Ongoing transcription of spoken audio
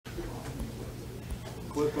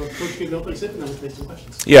Coach, you go up and sit, and then we'll take some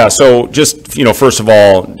questions. Yeah, so just, first of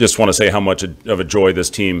all, just want to say how much of a joy this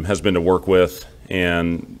team has been to work with.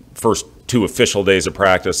 And first 2 official days of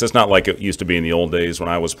practice, it's not like it used to be in the old days when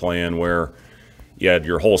I was playing, where you had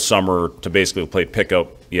your whole summer to basically play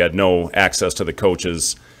pickup. You had no access to the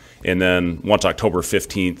coaches. And then once October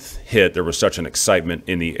 15th hit, there was such an excitement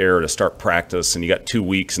in the air to start practice, and you got 2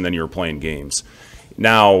 weeks, and then you were playing games.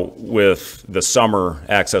 Now, with the summer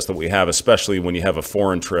access that we have, especially when you have a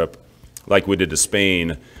foreign trip like we did to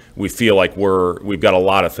Spain, we feel like we've got a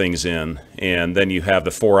lot of things in. And then you have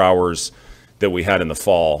the 4 hours that we had in the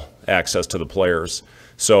fall, access to the players.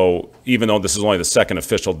 So even though this is only the second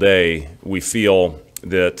official day, we feel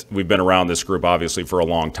that we've been around this group, obviously, for a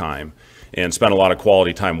long time and spent a lot of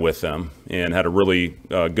quality time with them and had a really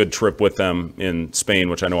good trip with them in Spain,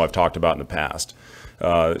 which I know I've talked about in the past.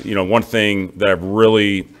 One thing that I've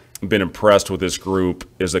really been impressed with this group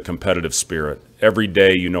is the competitive spirit. Every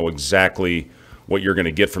day you know exactly what you're going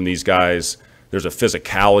to get from these guys. There's a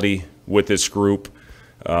physicality with this group.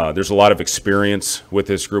 There's a lot of experience with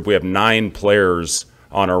this group. We have 9 players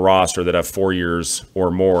on our roster that have 4 years or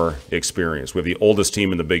more experience. We have the oldest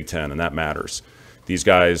team in the Big Ten, and that matters. These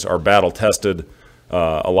guys are battle-tested.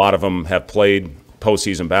 A lot of them have played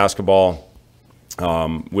postseason basketball.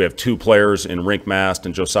 We have 2 players in Rink Mast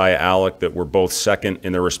and Josiah Alec that were both second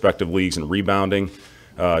in their respective leagues in rebounding.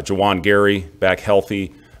 Jawan Gary, back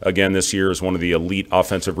healthy again this year, is one of the elite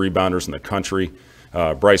offensive rebounders in the country.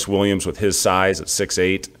 Bryce Williams, with his size at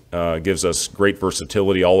 6'8", gives us great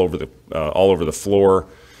versatility all over the floor.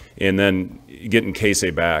 And then getting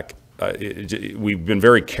Casey back, we've been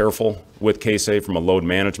very careful with Casey from a load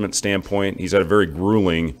management standpoint. He's had a very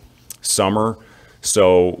grueling summer,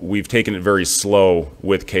 so we've taken it very slow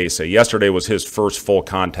with Casey. Yesterday was his first full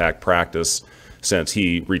contact practice since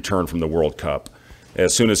he returned from the World Cup.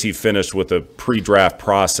 As soon as he finished with the pre-draft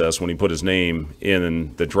process, when he put his name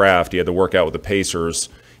in the draft, he had to work out with the Pacers.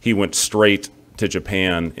 He went straight to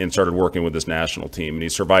Japan and started working with his national team. And he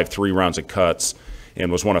survived 3 rounds of cuts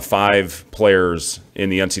and was one of 5 players in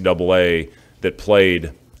the NCAA that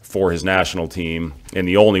played for his national team, and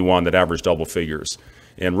the only one that averaged double figures.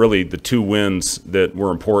 And really, the 2 wins that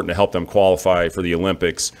were important to help them qualify for the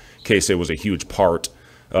Olympics, Casey was a huge part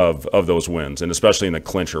of those wins, and especially in the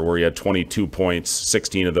clincher, where he had 22 points,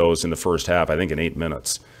 16 of those in the first half, I think in 8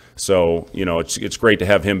 minutes. So, it's great to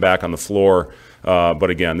have him back on the floor. But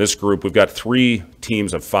again, this group, we've got 3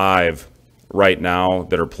 teams of 5 right now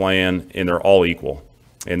that are playing, and they're all equal,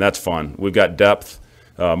 and that's fun. We've got depth,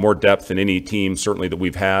 more depth than any team certainly that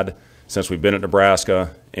we've had since we've been at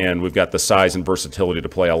Nebraska, and we've got the size and versatility to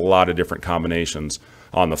play a lot of different combinations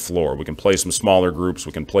on the floor. We can play some smaller groups,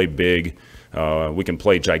 we can play big, we can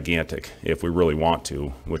play gigantic if we really want to,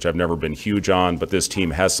 which I've never been huge on, but this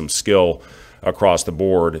team has some skill across the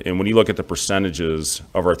board. And when you look at the percentages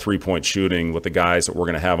of our 3-point shooting with the guys that we're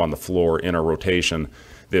going to have on the floor in our rotation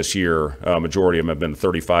this year, majority of them have been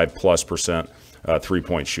 35+%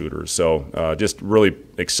 3-point shooters. So just really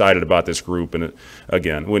excited about this group. And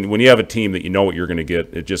again, when you have a team that you know what you're going to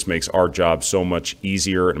get, it just makes our job so much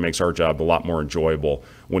easier, and it makes our job a lot more enjoyable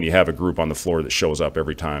when you have a group on the floor that shows up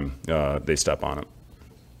every time they step on it.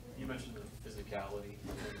 You mentioned the physicality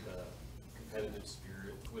and the competitive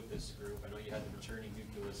spirit with this group. I know you had the returning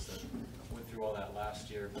nucleus that went through all that last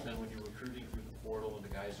year, but then when you're recruiting through the portal and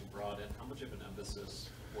the guys you brought in, how much of an emphasis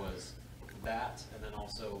was that, and then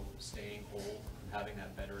also staying whole and having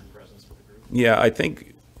that veteran presence with the group? Yeah, I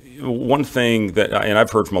think one thing that, and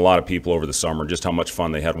I've heard from a lot of people over the summer, just how much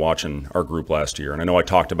fun they had watching our group last year. And I know I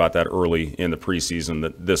talked about that early in the preseason,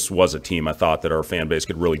 that this was a team I thought that our fan base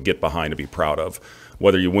could really get behind and be proud of,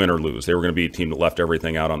 whether you win or lose. They were going to be a team that left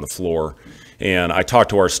everything out on the floor. And I talked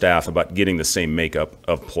to our staff about getting the same makeup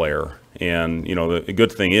of player. And, the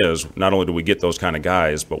good thing is, not only do we get those kind of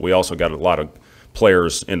guys, but we also got a lot of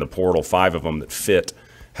players in the portal, 5 of them that fit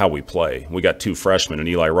how we play. We got 2 freshmen, and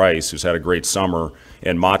Eli Rice, who's had a great summer,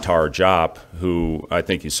 and Matar Jop, who I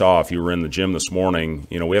think you saw if you were in the gym this morning.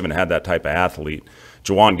 We haven't had that type of athlete.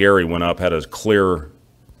 Jawan Gary went up, had a clear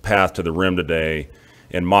path to the rim today,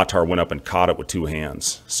 and Matar went up and caught it with 2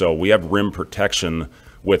 hands. So we have rim protection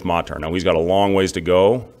with Matar. Now, he's got a long ways to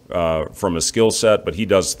go from a skill set, but he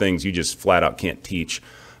does things you just flat out can't teach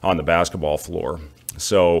on the basketball floor.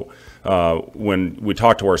 So when we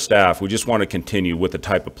talk to our staff, we just want to continue with the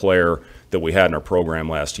type of player that we had in our program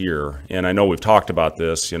last year. And I know we've talked about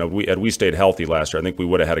this. Had we stayed healthy last year, I think we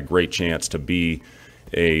would have had a great chance to be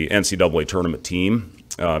a NCAA tournament team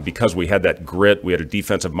because we had that grit, we had a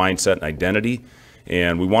defensive mindset and identity,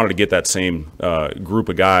 and we wanted to get that same group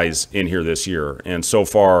of guys in here this year. And so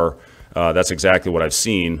far, That's exactly what I've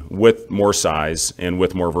seen with more size and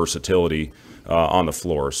with more versatility on the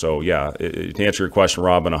floor. So, yeah, to answer your question,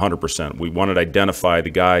 Robin, 100%. We wanted to identify the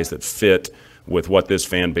guys that fit with what this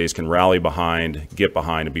fan base can rally behind, get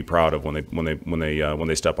behind, and be proud of when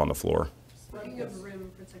they step on the floor. Speaking of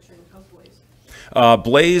rim protection, how's Blaze?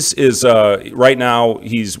 Blaze is right now.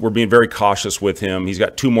 We're being very cautious with him. He's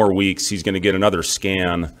got 2 more weeks. He's going to get another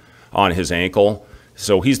scan on his ankle.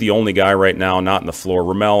 So he's the only guy right now not on the floor.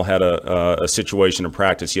 Ramel had a situation in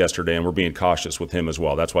practice yesterday, and we're being cautious with him as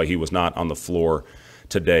well. That's why he was not on the floor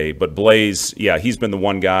today. But Blaze, yeah, he's been the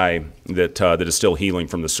one guy that is still healing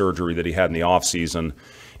from the surgery that he had in the offseason,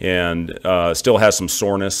 and still has some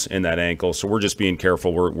soreness in that ankle. So we're just being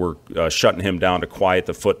careful. We're shutting him down to quiet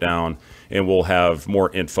the foot down, and we'll have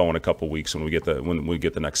more info in a couple weeks when we get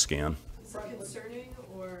the next scan. Is it concerning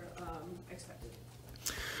or expected?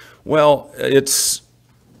 Well, it's,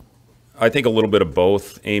 I think, a little bit of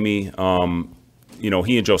both, Amy.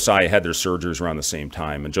 He and Josiah had their surgeries around the same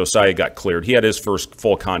time, and Josiah got cleared. He had his first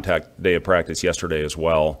full contact day of practice yesterday as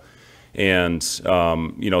well. And,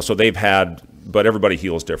 so they've had, but everybody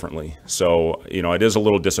heals differently. So, it is a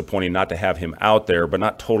little disappointing not to have him out there, but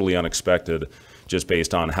not totally unexpected, just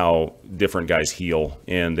based on how different guys heal.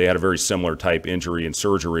 And they had a very similar type injury and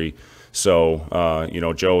surgery. So,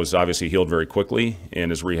 Joe has obviously healed very quickly,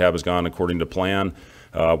 and his rehab has gone according to plan.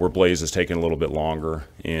 Where Blaze is taking a little bit longer.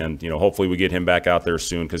 And, hopefully we get him back out there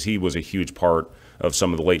soon, because he was a huge part of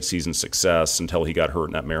some of the late season success until he got hurt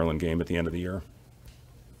in that Maryland game at the end of the year.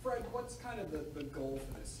 Fred, what's kind of the goal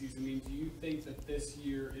for this season? I mean, do you think that this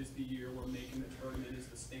year is the year where making the tournament is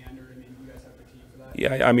the standard? I mean, you guys have the team for that?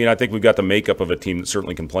 Yeah, I think we've got the makeup of a team that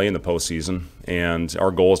certainly can play in the postseason, and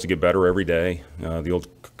our goal is to get better every day. The old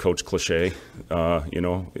coach cliche,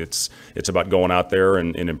 it's about going out there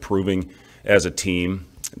and improving as a team.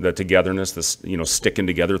 The togetherness, sticking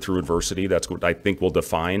together through adversity, that's what I think will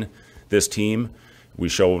define this team. We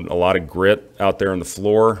showed a lot of grit out there on the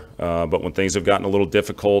floor, but when things have gotten a little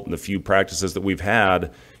difficult in the few practices that we've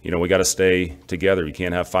had, we got to stay together. You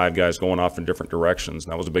can't have 5 guys going off in different directions.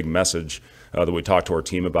 And that was a big message that we talked to our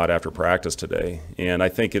team about after practice today. And I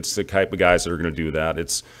think it's the type of guys that are going to do that.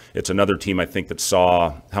 It's another team, I think, that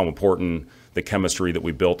saw how important the chemistry that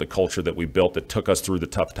we built, the culture that we built, that took us through the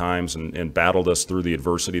tough times and battled us through the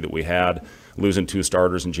adversity that we had, losing 2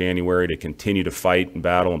 starters in January, to continue to fight and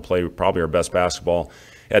battle and play probably our best basketball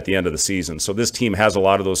at the end of the season. So this team has a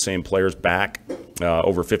lot of those same players back,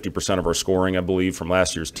 over 50% of our scoring, I believe, from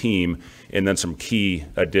last year's team, and then some key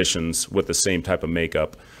additions with the same type of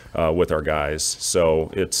makeup with our guys.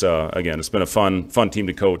 So it's, again, it's been a fun team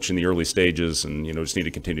to coach in the early stages, and, just need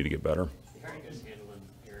to continue to get better.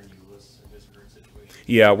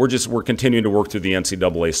 Yeah, we're continuing to work through the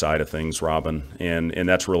NCAA side of things, Robin, and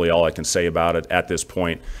that's really all I can say about it at this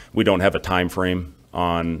point. We don't have a time frame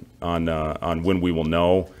on when we will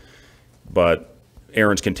know, but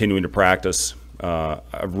Aaron's continuing to practice.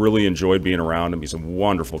 I've really enjoyed being around him. He's a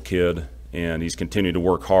wonderful kid, and he's continuing to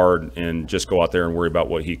work hard and just go out there and worry about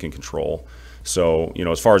what he can control. So,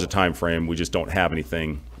 as far as a time frame, we just don't have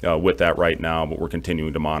anything with that right now, but we're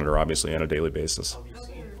continuing to monitor, obviously, on a daily basis.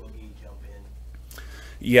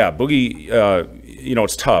 Yeah, Boogie,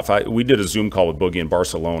 it's tough. We did a Zoom call with Boogie in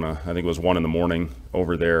Barcelona. I think it was 1 a.m.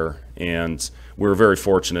 over there, and we were very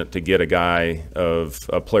fortunate to get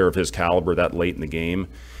a player of his caliber that late in the game.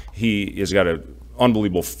 He has got an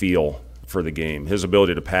unbelievable feel for the game. His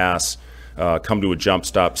ability to pass, come to a jump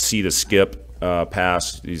stop, see the skip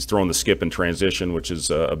pass. He's throwing the skip in transition, which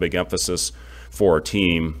is a big emphasis for our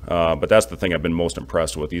team. But that's the thing I've been most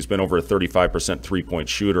impressed with. He's been over a 35% three-point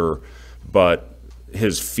shooter, but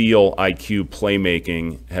his feel, IQ,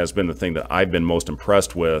 playmaking has been the thing that I've been most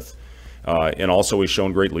impressed with. And also he's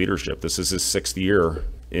shown great leadership. This is his 6th year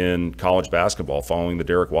in college basketball following the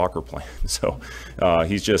Derek Walker plan. So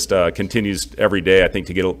he's just continues every day, I think,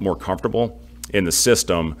 to get more comfortable in the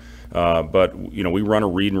system. But, we run a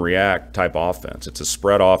read and react type offense. It's a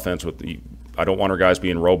spread offense with I don't want our guys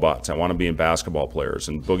being robots. I want them being basketball players.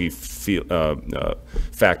 And Boogie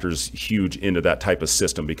factors huge into that type of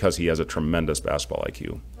system because he has a tremendous basketball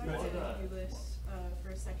IQ. Back to this for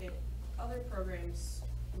a second. Other programs,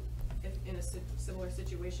 if in a similar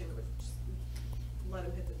situation, would just let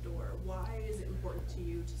him hit the door. Why is it important to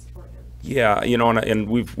you to support him? Yeah, and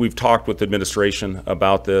we've talked with the administration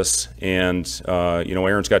about this, and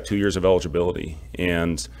Aaron's got 2 years of eligibility,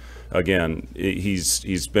 and again,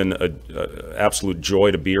 he's been an absolute joy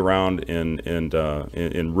to be around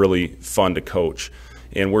and really fun to coach.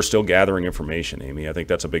 And we're still gathering information, Amy. I think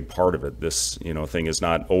that's a big part of it. This, thing is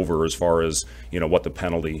not over as far as, what the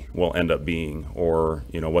penalty will end up being or,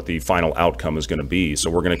 what the final outcome is going to be. So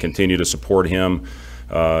we're going to continue to support him.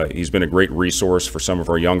 He's been a great resource for some of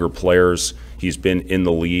our younger players. He's been in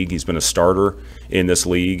the league. He's been a starter in this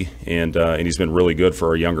league, and he's been really good for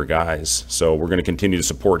our younger guys. So we're going to continue to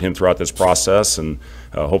support him throughout this process, and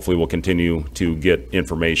hopefully we'll continue to get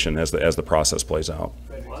information as the process plays out.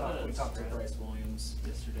 We talked to Bryce Williams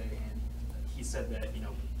yesterday, and he said that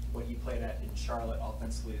what he played at in Charlotte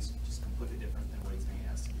offensively is just completely different than what he's being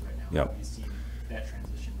asked to do right now. Yep. How have you seen that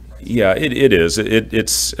transition? Yeah, it is.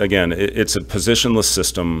 It's again, it's a positionless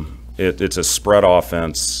system. It's a spread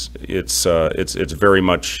offense. It's very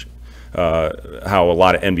much how a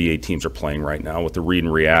lot of NBA teams are playing right now with the read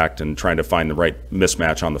and react and trying to find the right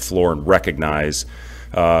mismatch on the floor and recognize.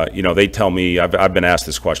 They tell me, I've been asked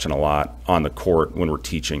this question a lot on the court when we're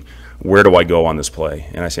teaching, where do I go on this play?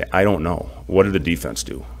 And I say, I don't know. What did the defense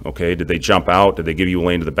do? Okay, did they jump out? Did they give you a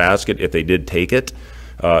lane to the basket? If they did, take it.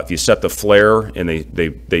 If you set the flare and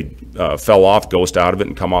they fell off, ghost out of it,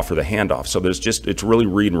 and come off for the handoff. So it's really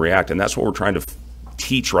read and react, and that's what we're trying to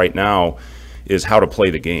teach right now is how to play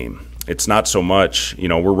the game. It's not so much,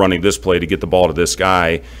 we're running this play to get the ball to this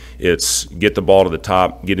guy. It's get the ball to the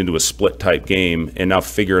top, get into a split type game, and now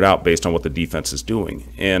figure it out based on what the defense is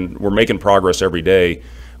doing. And we're making progress every day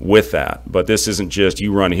with that. But this isn't just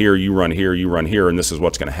you run here, you run here, you run here, and this is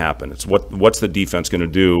what's going to happen. It's what's the defense going to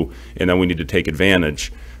do, and then we need to take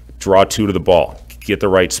advantage. Draw two to the ball, get the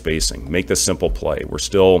right spacing, make the simple play. We're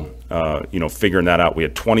still, figuring that out. We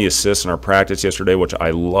had 20 assists in our practice yesterday, which I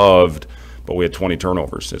loved, but we had 20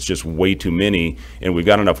 turnovers. It's just way too many, and we've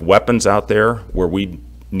got enough weapons out there where we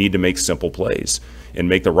need to make simple plays and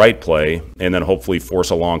make the right play, and then hopefully force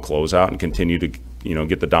a long closeout and continue to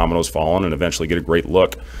get the dominoes falling and eventually get a great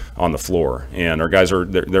look on the floor. And our guys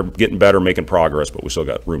they're getting better, making progress, but we still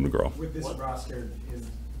got room to grow. With this roster,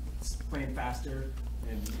 is playing faster,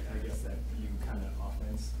 and I guess that you kind of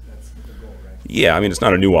offense, that's the goal, right? Yeah, I mean, it's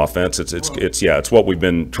not a new offense. It's what we've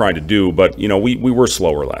been trying to do, but we were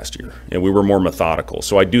slower last year and we were more methodical.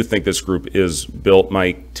 So I do think this group is built,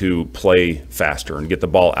 Mike, to play faster and get the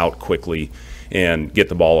ball out quickly and get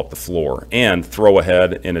the ball up the floor and throw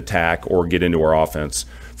ahead and attack or get into our offense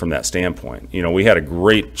from that standpoint. We had a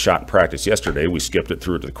great shot in practice yesterday. We skipped it,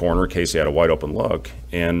 threw it to the corner. Casey had a wide open look,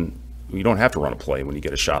 and you don't have to run a play when you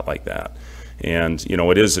get a shot like that. And,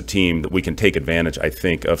 it is a team that we can take advantage, I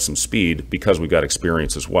think, of some speed because we've got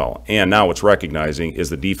experience as well. And now what's recognizing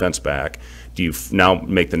is the defense back. Do you now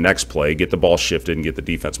make the next play, get the ball shifted, and get the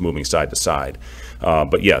defense moving side to side?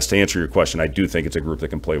 But yes, to answer your question, I do think it's a group that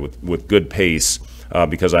can play with good pace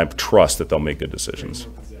because I trust that they'll make good decisions.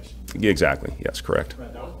 Exactly. Yes, correct.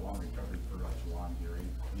 That was a long recovery for Juwan here.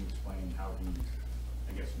 Can you explain how he,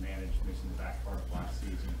 managed missing the back part of last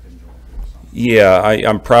season and going through something? Yeah,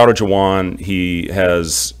 I'm proud of Juwan. He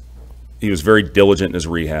was very diligent in his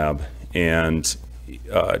rehab, and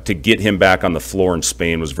to get him back on the floor in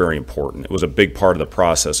Spain was very important. It was a big part of the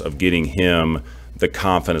process of getting him the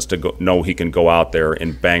confidence to know he can go out there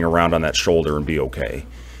and bang around on that shoulder and be okay.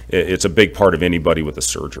 It's a big part of anybody with a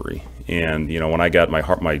surgery. And when I got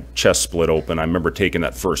my chest split open, I remember taking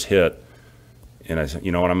that first hit, and I said,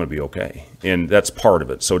 I'm going to be okay. And that's part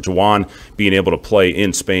of it. So Juwan being able to play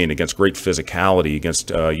in Spain against great physicality against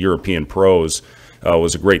European pros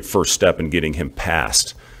was a great first step in getting him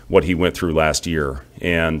past what he went through last year.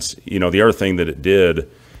 And the other thing that it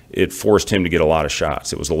did, it forced him to get a lot of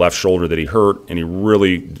shots. It was the left shoulder that he hurt, and he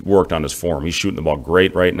really worked on his form. He's shooting the ball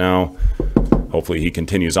great right now. Hopefully he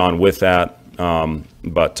continues on with that.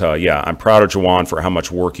 Yeah, I'm proud of Juwan for how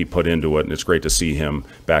much work he put into it, and it's great to see him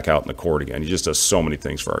back out in the court again. He just does so many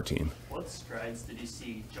things for our team. What strides did you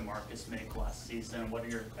see Jamarcus make last season? What are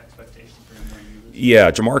your expectations for him when you?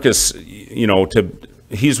 Yeah, Jamarcus,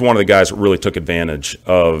 he's one of the guys that really took advantage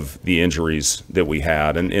of the injuries that we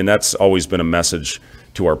had, and that's always been a message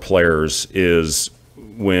to our players is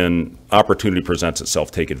when opportunity presents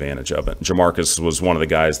itself, take advantage of it. Jamarcus was one of the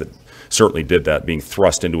guys that certainly did that, being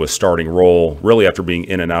thrust into a starting role really after being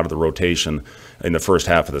in and out of the rotation in the first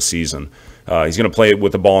half of the season. He's going to play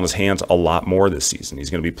with the ball in his hands a lot more this season. He's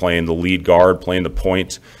going to be playing the lead guard, playing the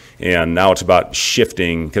point, and now it's about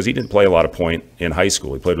shifting because he didn't play a lot of point in high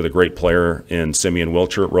school. He played with a great player in Simeon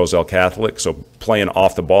Wilcher at Roselle Catholic, so playing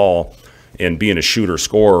off the ball and being a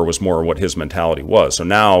shooter-scorer was more what his mentality was. So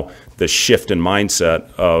now the shift in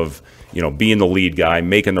mindset of being the lead guy,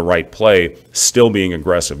 making the right play, still being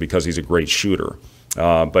aggressive because he's a great shooter.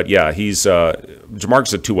 But yeah, Jamarcus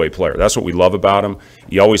is a two-way player. That's what we love about him.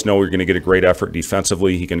 You always know you're going to get a great effort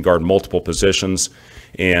defensively. He can guard multiple positions.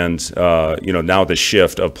 And, now the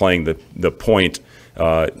shift of playing the point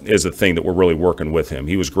is a thing that we're really working with him.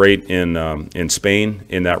 He was great in Spain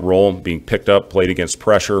in that role, being picked up, played against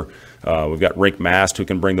pressure. We've got Rink Mast, who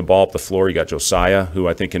can bring the ball up the floor. You got Josiah, who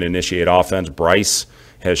I think can initiate offense. Bryce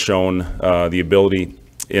has shown the ability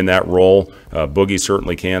in that role. Boogie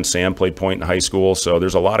certainly can. Sam played point in high school. So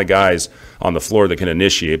there's a lot of guys on the floor that can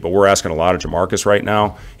initiate, but we're asking a lot of Jamarcus right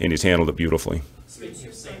now, and he's handled it beautifully. Speaking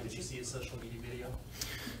of Sam, did you see his social media video?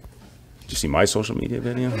 Did you see my social media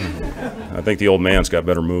video? I think the old man's got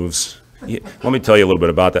better moves. Let me tell you a little bit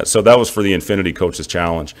about that. So that was for the Infinity Coaches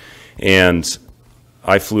Challenge. And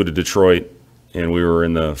I flew to Detroit, and we were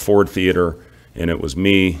in the Ford Theater, and it was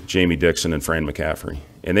me, Jamie Dixon, and Fran McCaffrey.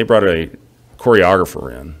 And they brought a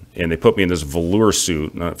choreographer in, and they put me in this velour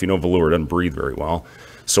suit. Now, if you know velour, it doesn't breathe very well.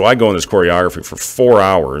 So I go in this choreography for 4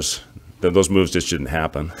 hours. Those moves just didn't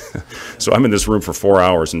happen. So I'm in this room for 4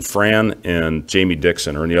 hours, and Fran and Jamie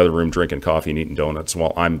Dixon are in the other room drinking coffee and eating donuts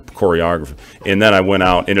while I'm choreographing. And then I went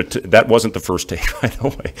out, and that wasn't the first take right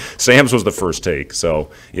away. Sam's was the first take.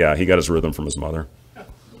 So, yeah, he got his rhythm from his mother.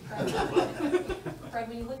 Fred,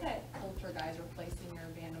 when you look at culture guys replacing your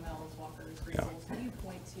Vandemels, Walkers, Greasels, what do you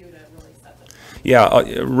point to really set them? Yeah,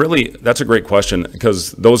 really, that's a great question,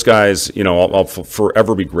 because those guys, I'll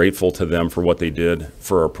forever be grateful to them for what they did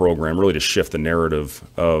for our program, really to shift the narrative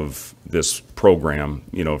of this program,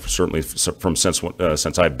 certainly from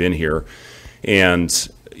since I've been here. And,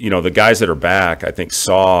 the guys that are back, I think,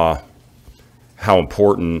 saw how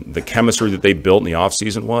important the chemistry that they built in the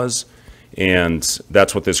offseason was, and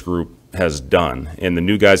that's what this group has done. And the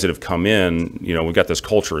new guys that have come in, we've got this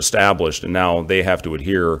culture established, and now they have to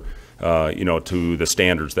adhere to the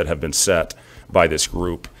standards that have been set by this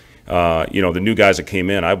group. The new guys that came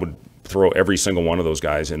in, I would throw every single one of those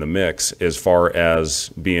guys in the mix as far as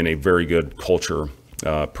being a very good culture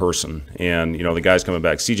person. And, the guys coming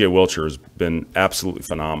back, C.J. Wilcher has been absolutely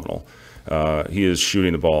phenomenal. He is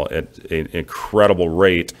shooting the ball at an incredible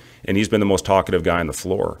rate, and he's been the most talkative guy on the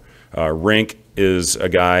floor. Rink is a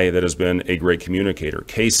guy that has been a great communicator.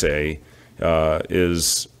 Casey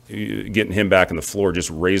is getting him back on the floor just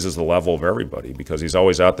raises the level of everybody, because he's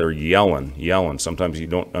always out there yelling. Sometimes you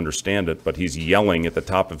don't understand it, but he's yelling at the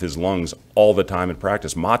top of his lungs all the time in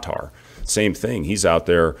practice. Matar, same thing. He's out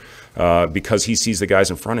there because he sees the guys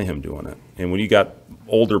in front of him doing it. And when you got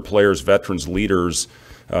older players, veterans, leaders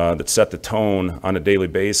that set the tone on a daily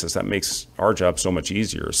basis, that makes our job so much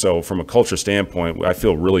easier. So from a culture standpoint, I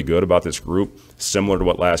feel really good about this group, similar to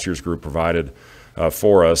what last year's group provided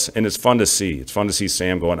for us, and it's fun to see. It's fun to see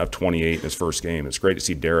Sam going up 28 in his first game. It's great to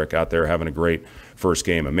see Derek out there having a great first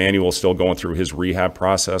game. Emmanuel's still going through his rehab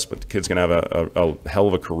process, but the kid's going to have a hell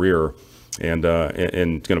of a career and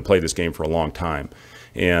going to play this game for a long time.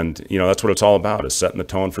 And that's what it's all about, is setting the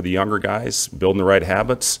tone for the younger guys, building the right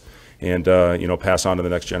habits, and pass on to the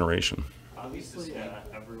next generation. Obviously,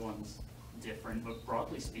 everyone's different, but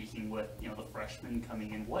broadly speaking, with the freshmen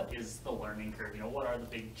coming in, what is the learning curve? What are the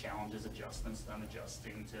big challenges, adjustments, them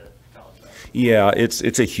adjusting to college basketball? Yeah,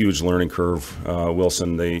 it's a huge learning curve,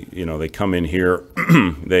 Wilson. They come in here,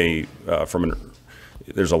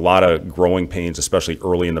 there's a lot of growing pains, especially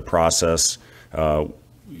early in the process.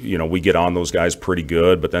 We get on those guys pretty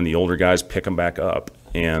good, but then the older guys pick them back up.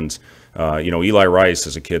 And Eli Rice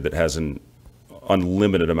is a kid that has an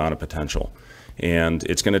unlimited amount of potential. And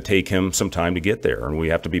it's going to take him some time to get there, and we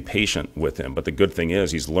have to be patient with him. But the good thing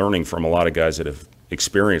is he's learning from a lot of guys that have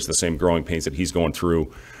experienced the same growing pains that he's going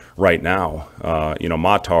through right now.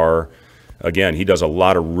 Matar, again, he does a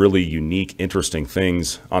lot of really unique, interesting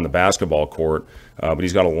things on the basketball court, but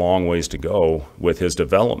he's got a long ways to go with his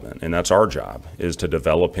development, and that's our job, is to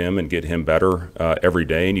develop him and get him better every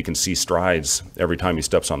day, and you can see strides every time he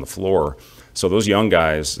steps on the floor. So those young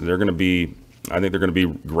guys, I think they're going to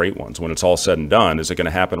be great ones when it's all said and done. Is it going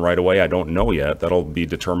to happen right away? I don't know yet. That'll be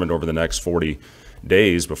determined over the next 40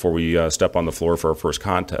 days before we step on the floor for our first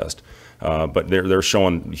contest. But they're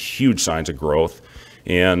showing huge signs of growth.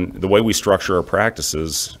 And the way we structure our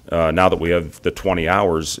practices, now that we have the 20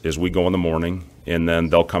 hours, is we go in the morning, and then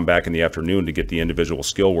they'll come back in the afternoon to get the individual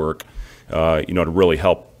skill work, to really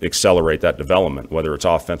help accelerate that development, whether it's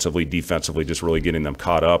offensively, defensively, just really getting them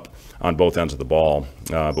caught up on both ends of the ball.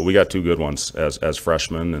 But we got two good ones as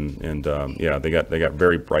freshmen, and they got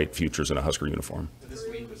very bright futures in a Husker uniform. This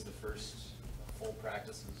week was the first full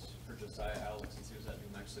practices for Josiah Allen since he was at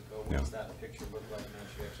New Mexico. What Yeah. does that picture look like now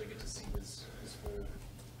that you actually get to see his full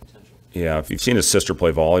potential? Yeah, if you've seen his sister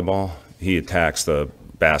play volleyball, he attacks the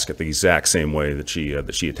basket the exact same way that she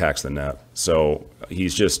attacks the net. So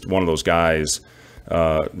he's just one of those guys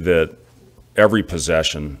that every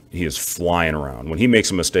possession he is flying around. When he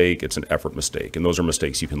makes a mistake, it's an effort mistake, and those are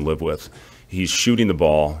mistakes you can live with. He's shooting the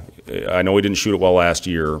ball. I know he didn't shoot it well last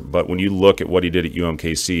year, but when you look at what he did at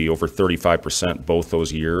UMKC, over 35% both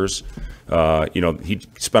those years, he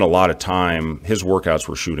spent a lot of time, his workouts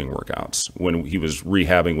were shooting workouts when he was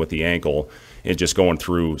rehabbing with the ankle and just going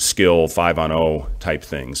through skill 5-on-0 type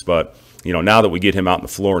things. But, now that we get him out on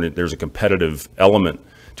the floor and there's a competitive element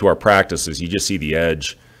to our practices, you just see the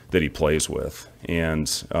edge that he plays with. And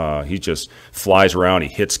he just flies around, he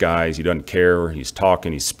hits guys, he doesn't care, he's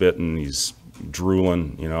talking, he's spitting, he's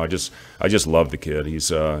drooling. I just love the kid.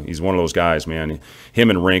 He's one of those guys, man. Him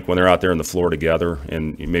and Rink, when they're out there on the floor together,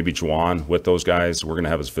 and maybe Juwan with those guys, we're going to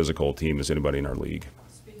have as physical a team as anybody in our league.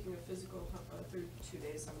 Speaking of physical, through 2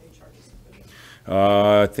 days, how many charges have been?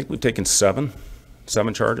 I think we've taken seven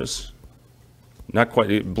charges. Not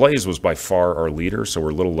quite. Blaze was by far our leader, so we're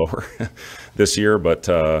a little lower this year. But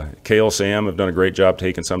Kale, Sam have done a great job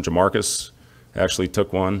taking some. Jamarcus actually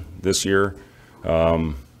took one this year.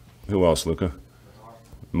 Who else, Luca?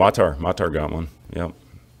 Matar got one. Yep.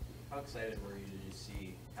 How excited were you to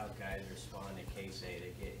see how guys respond to Casey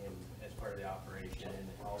to get him as part of the operation, and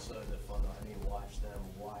also the fun?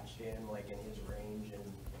 Watch him like in his range, and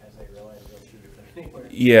as they realize they'll shoot it from anywhere.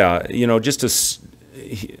 Yeah,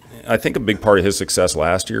 I think a big part of his success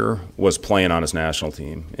last year was playing on his national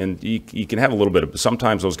team. And you can have a little bit of,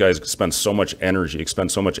 sometimes those guys expend so much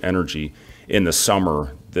energy in the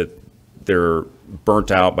summer that they're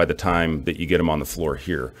burnt out by the time that you get them on the floor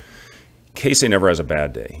here. Casey never has a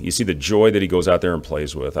bad day. You see the joy that he goes out there and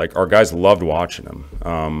plays with. Our guys loved watching him.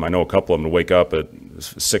 I know a couple of them would wake up at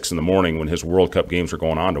 6 in the morning when his World Cup games were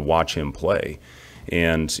going on to watch him play.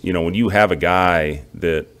 And, when you have a guy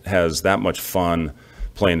that has that much fun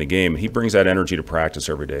playing the game, he brings that energy to practice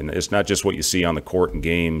every day. And it's not just what you see on the court in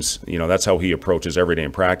games. That's how he approaches every day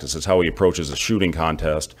in practice. It's how he approaches a shooting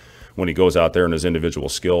contest when he goes out there in his individual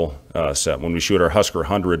skill set. When we shoot our Husker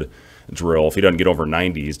 100 drill, if he doesn't get over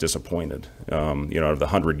 90, he's disappointed, out of the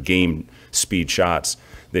 100 game speed shots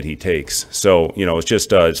that he takes. So, it's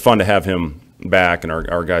just it's fun to have him back, and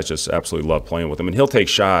our guys just absolutely love playing with him. And he'll take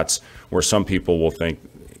shots where some people will think,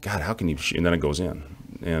 God, how can you shoot? And then it goes in.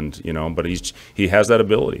 And, but he has that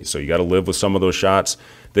ability. So you got to live with some of those shots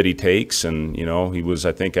that he takes. And, he was,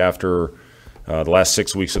 I think, after the last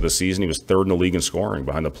 6 weeks of the season, he was third in the league in scoring,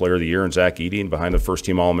 behind the Player of the Year and Zach Edey, and behind the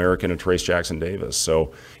first-team All-American and Trace Jackson-Davis.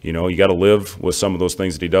 So, you got to live with some of those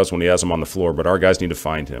things that he does when he has them on the floor. But our guys need to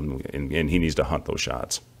find him, and he needs to hunt those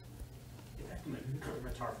shots. I'm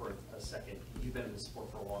going to talk for a second. You've been in the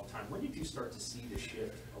sport for a long time. When did you start to see the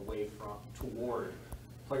shift away from toward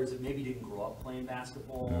players that maybe didn't grow up playing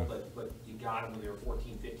basketball, but you got them when they were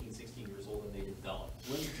 14, 15, 16 years old and they developed?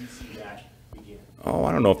 When did you see that begin? Oh,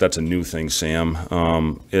 I don't know if that's a new thing, Sam.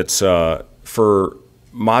 It's for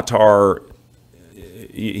Matar,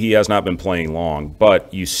 he has not been playing long,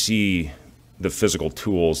 but you see the physical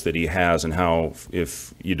tools that he has and how,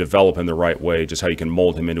 if you develop him the right way, just how you can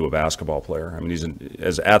mold him into a basketball player. I mean, he's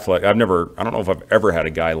as athletic. I don't know if I've ever had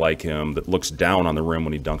a guy like him that looks down on the rim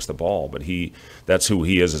when he dunks the ball, but that's who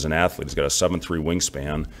he is as an athlete. He's got a 7'3"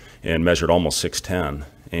 wingspan and measured almost 6'10",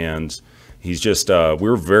 and he's just we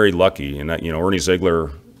were very lucky in that, Ernie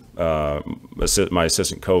Ziegler, my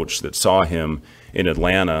assistant coach, that saw him in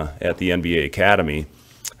Atlanta at the NBA Academy,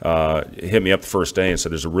 hit me up the first day and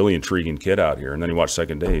said, there's a really intriguing kid out here. And then he watched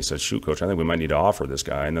second day. He said, shoot, coach, I think we might need to offer this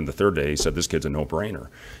guy. And then the third day, he said, this kid's a no-brainer.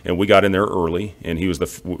 And we got in there early, and he was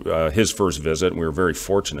his first visit, and we were very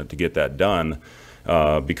fortunate to get that done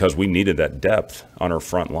because we needed that depth on our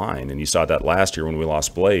front line. And you saw that last year when we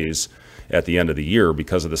lost Blaze at the end of the year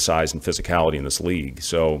because of the size and physicality in this league.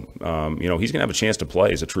 So, he's going to have a chance to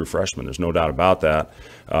play as a true freshman. There's no doubt about that.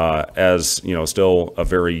 Still a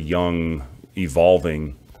very young,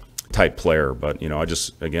 evolving type player. But,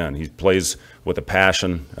 he plays with a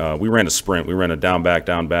passion. We ran a sprint. We ran a down, back.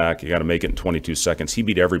 You got to make it in 22 seconds. He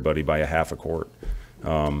beat everybody by a half a court.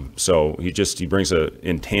 So he brings an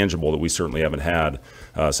intangible that we certainly haven't had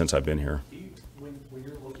since I've been here. When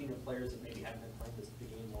you're looking at players that maybe haven't been playing the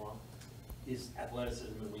game long, is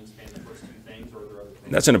athleticism and wingspan the first two things, or are there other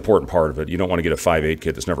things? That's an important part of it. You don't want to get a 5'8"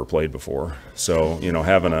 kid that's never played before. So,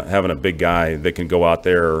 having a big guy that can go out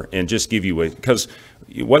there and just give you because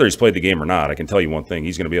whether he's played the game or not, I can tell you one thing: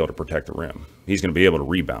 he's going to be able to protect the rim. He's going to be able to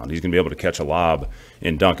rebound. He's going to be able to catch a lob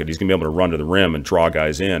and dunk it. He's going to be able to run to the rim and draw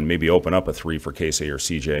guys in, maybe open up a three for Casey or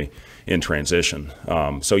CJ in transition.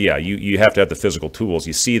 You have to have the physical tools.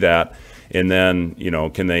 You see that, And then, you know,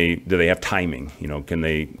 do they have timing? You know, can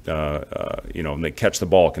they, you know, when they catch the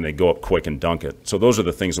ball, can they go up quick and dunk it? So those are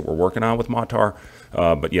the things that we're working on with Matar.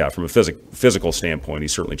 But yeah, from a physical standpoint, he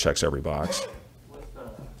certainly checks every box.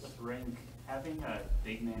 With Rink, having a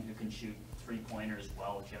big man who can shoot three-pointers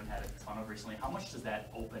well, which you haven't had a ton of recently, how much does that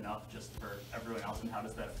open up just for everyone else, and how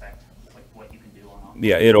does that affect like what you can do on offense?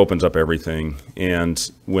 Yeah, it opens up everything.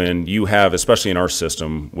 And when you have, especially in our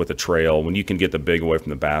system with a trail, when you can get the big away from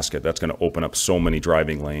the basket, that's going to open up so many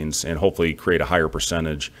driving lanes and hopefully create a higher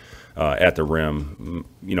percentage at the rim.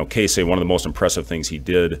 You know, Casey, one of the most impressive things he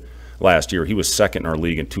did last year, he was second in our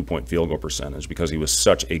league in two-point field goal percentage because he was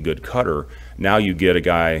such a good cutter. Now you get a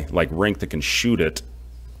guy like Rink that can shoot it.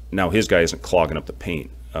 Now his guy isn't clogging up the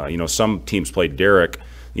paint. You know, some teams played Derek,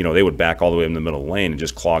 you know, they would back all the way in the middle of the lane and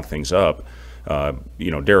just clog things up.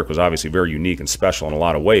 You know, Derek was obviously very unique and special in a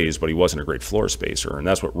lot of ways, but he wasn't a great floor spacer. And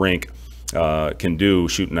that's what Rink can do,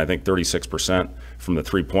 shooting, I think, 36% from the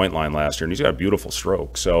three-point line last year. And he's got a beautiful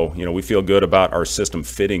stroke. So, you know, we feel good about our system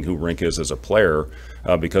fitting who Rink is as a player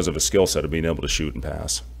because of his skill set of being able to shoot and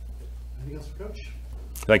pass. Anything else for Coach?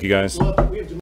 Thank you, guys. Well, we have